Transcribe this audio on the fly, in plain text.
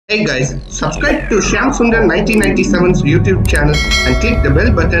Hey guys, subscribe to Shamsundar 1997's YouTube channel and click the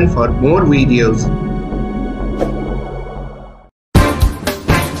bell button for more videos.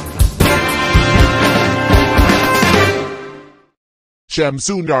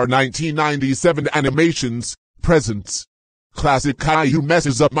 Shamsundar 1997 Animations presents Classic Caillou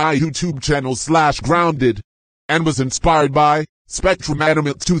messes up my YouTube channel /grounded and was inspired by Spectrum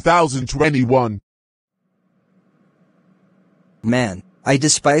Animate 2021. Man, I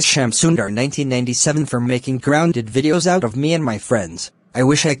despise Shamsundar 1997 for making grounded videos out of me and my friends. I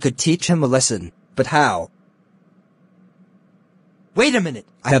wish I could teach him a lesson, but how? Wait a minute,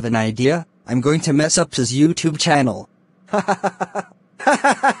 I have an idea. I'm going to mess up his YouTube channel.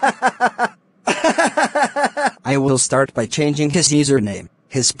 I will start by changing his username,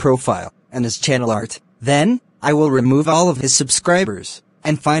 his profile, and his channel art. Then, I will remove all of his subscribers.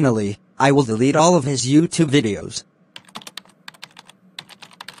 And finally, I will delete all of his YouTube videos.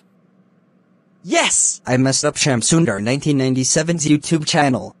 Yes! I messed up Shamsundar 1997's YouTube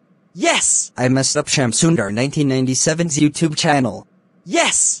channel. Yes! I messed up Shamsundar 1997's YouTube channel.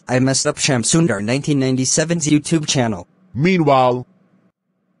 Yes! I messed up Shamsundar 1997's YouTube channel. Meanwhile,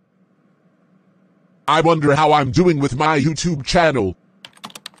 I wonder how I'm doing with my YouTube channel.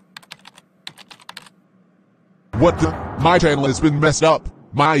 What the? My channel has been messed up.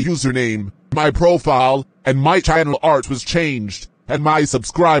 My username, my profile, and my channel art was changed, and my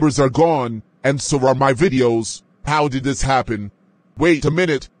subscribers are gone, and so are my videos. How did this happen? Wait a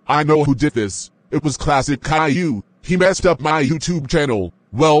minute, I know who did this. It was Classic Caillou. He messed up my YouTube channel.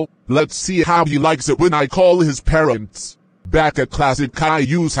 Well, let's see how he likes it when I call his parents. Back at Classic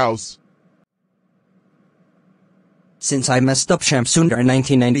Caillou's house. Since I messed up Shamsundar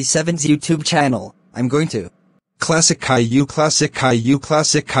 1997's YouTube channel, I'm going to Classic Caillou, Classic Caillou,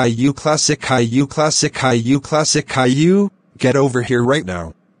 Classic Caillou, Classic Caillou, Classic Caillou, Classic Caillou, get over here right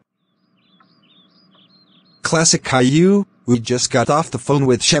now. Classic Caillou, we just got off the phone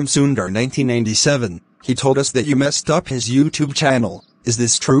with Shamsundar 1997. He told us that you messed up his YouTube channel. Is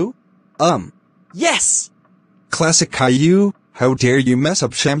this true? Yes! Classic Caillou, how dare you mess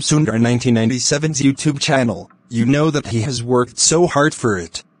up Shamsundar 1997's YouTube channel? You know that he has worked so hard for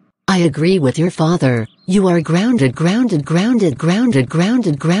it. I agree with your father. You are grounded for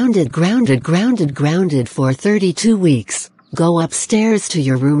 32 weeks. Go upstairs to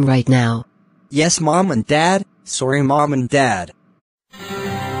your room right now. Yes, Mom and Dad. Sorry, Mom and Dad.